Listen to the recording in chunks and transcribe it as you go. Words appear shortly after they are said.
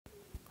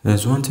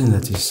There's one thing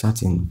that is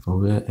certain for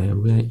where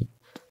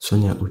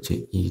Sonia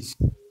Uche is.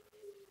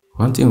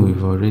 One thing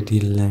we've already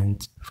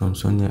learned from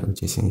Sonia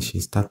Uche since she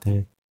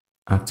started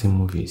acting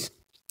movies.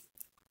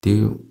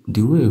 The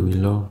way we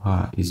love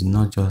her is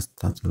not just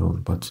that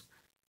love, but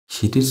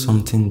she did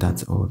something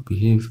that or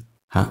behave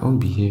her own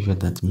behavior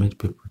that made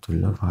people to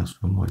love her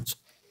so much.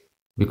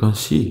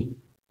 Because she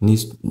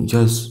needs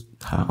just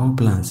her own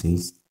plans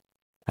is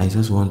I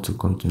just want to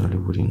come to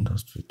Nollywood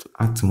industry to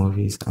act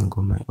movies and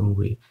go my own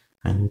way.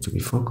 I need to be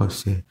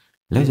focused here.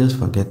 Let's just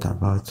forget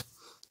about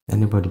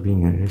anybody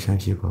being in a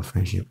relationship or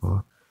friendship,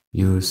 or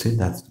you say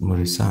that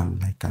Maurice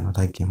like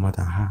another gamer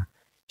than her.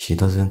 She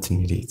doesn't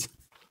need it.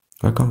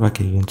 Welcome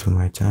back again to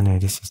my channel.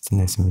 This is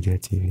TNS Media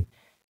TV.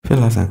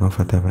 Feel as I'm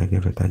comfortable, I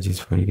get better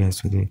gist for you guys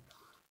today.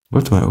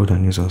 Both my old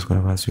and new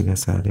subscribers, you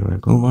guys are there.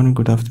 Good morning,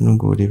 good afternoon,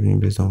 good evening,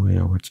 based on where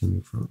you're watching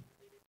me from.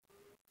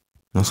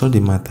 Now, so the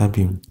matter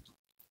being,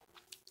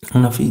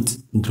 and if it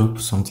drop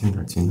something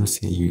that you know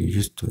say you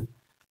used to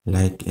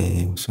like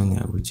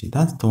Sonia Uchi,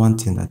 that's the one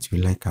thing that you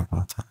like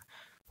about her.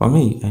 For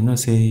me, I know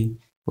say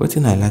what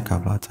thing I like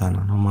about her,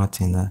 no normal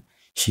thing that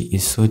she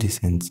is so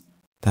decent.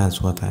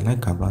 That's what I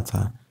like about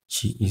her.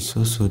 She is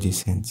so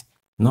decent.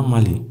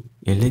 Normally,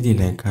 a lady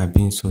like her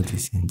being so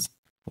decent,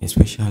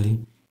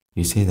 especially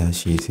you say that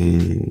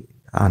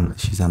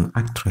she's an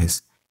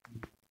actress.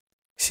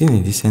 Seeing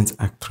a decent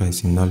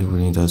actress in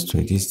Nollywood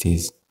industry these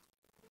days,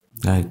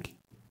 like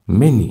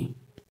many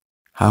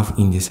have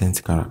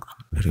indecent character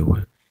very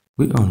well.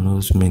 We all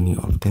knows many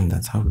of them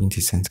that have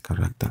indecent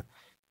character.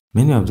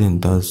 Many of them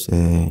does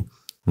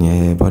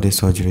yeah, body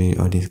surgery,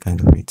 all this kind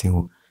of a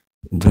thing,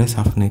 dress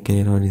half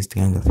naked, all this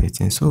kind of a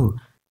thing. So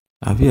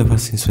have you ever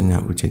seen Sonia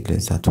Uche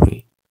dress that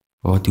way?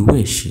 Or the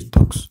way she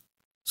talks?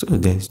 So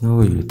there's no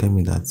way you tell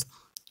me that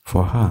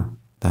for her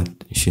that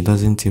she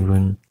doesn't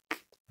even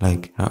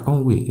like her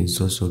own way is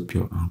so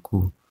pure and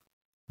cool.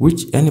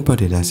 Which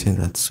anybody that says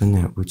that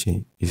Sonia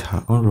Uche is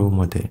her own role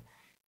model,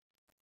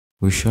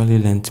 we surely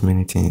learned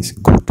many things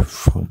good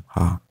from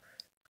her.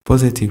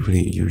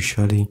 Positively, you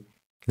surely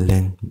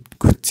learn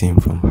good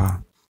things from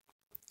her.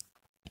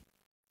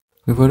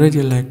 We've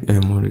already liked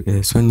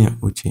Sonia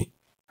Uche,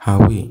 her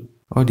way,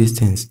 all these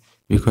things,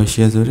 because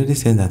she has already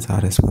said that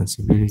her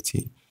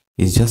responsibility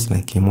is just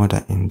like a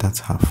mother in that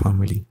her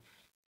family.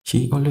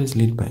 She always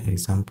lead by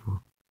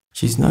example.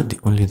 She's not the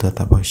only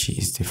daughter, but she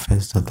is the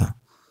first daughter.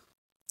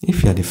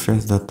 If you are the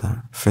first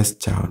daughter,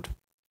 first child,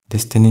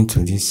 destined to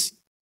this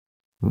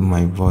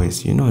my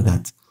voice, you know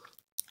that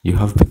you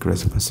have big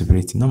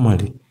responsibility.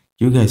 Normally,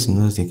 you guys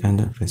know the kind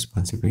of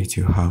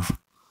responsibility you have.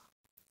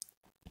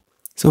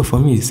 So for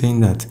me, saying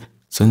that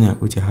Sonia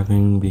Uche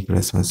having big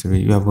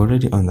responsibility, you have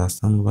already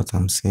understand what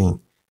I'm saying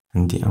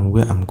and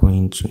where I'm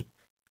going to.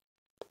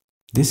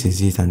 This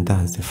is it, and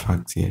that's the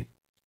fact here.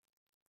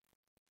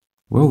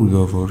 Well, we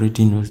have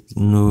already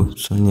know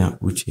Sonia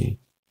Uche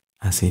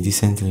as a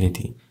decent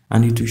lady,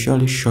 and it will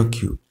surely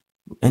shock you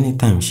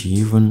anytime she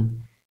even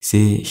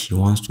say she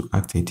wants to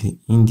act a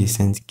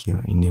indecent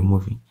girl in a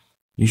movie.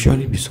 You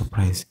surely be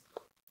surprised.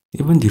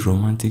 Even the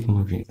romantic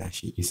movie that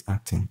she is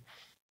acting,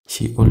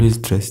 she always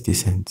dress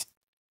decent.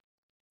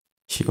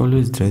 She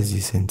always dress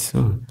decent.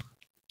 So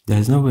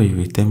there's no way you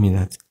will tell me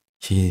that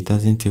she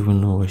doesn't even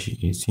know what she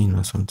is doing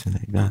or something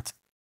like that.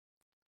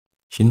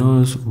 She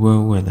knows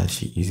well that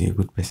she is a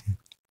good person.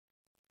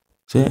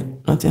 So yeah,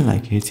 nothing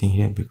like hating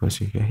here,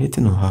 because if you're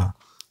hating on her,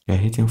 you're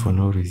hating for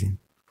no reason.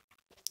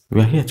 We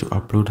are here to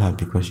upload her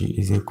because she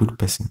is a good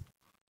person.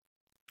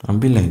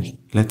 And be like,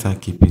 let her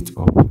keep it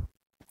up.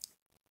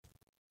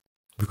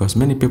 Because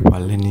many people are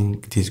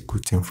learning this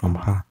good thing from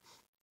her.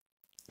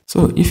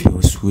 So if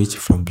you switch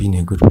from being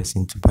a good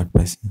person to bad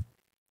person,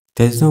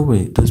 there's no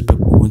way those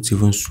people won't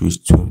even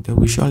switch too. They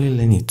will surely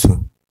learn it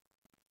too.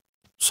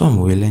 Some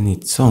will learn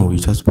it, some will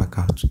just back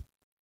out.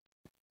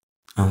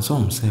 And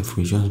some self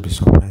will just be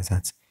surprised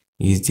that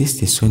is this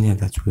the Sonia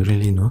that we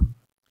really know?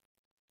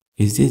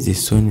 Is this the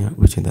Sonia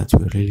Uche that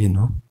we really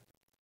know?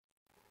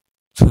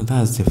 So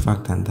that's the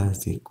fact, and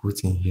that's the good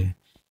thing here.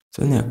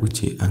 Sonia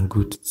Uche and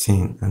good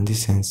thing and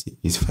this sense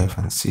is 5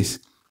 and 6.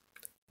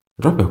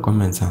 Drop your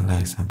comments and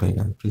likes, I beg,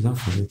 and please don't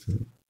forget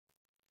to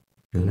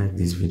like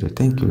this video.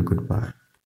 Thank you, goodbye.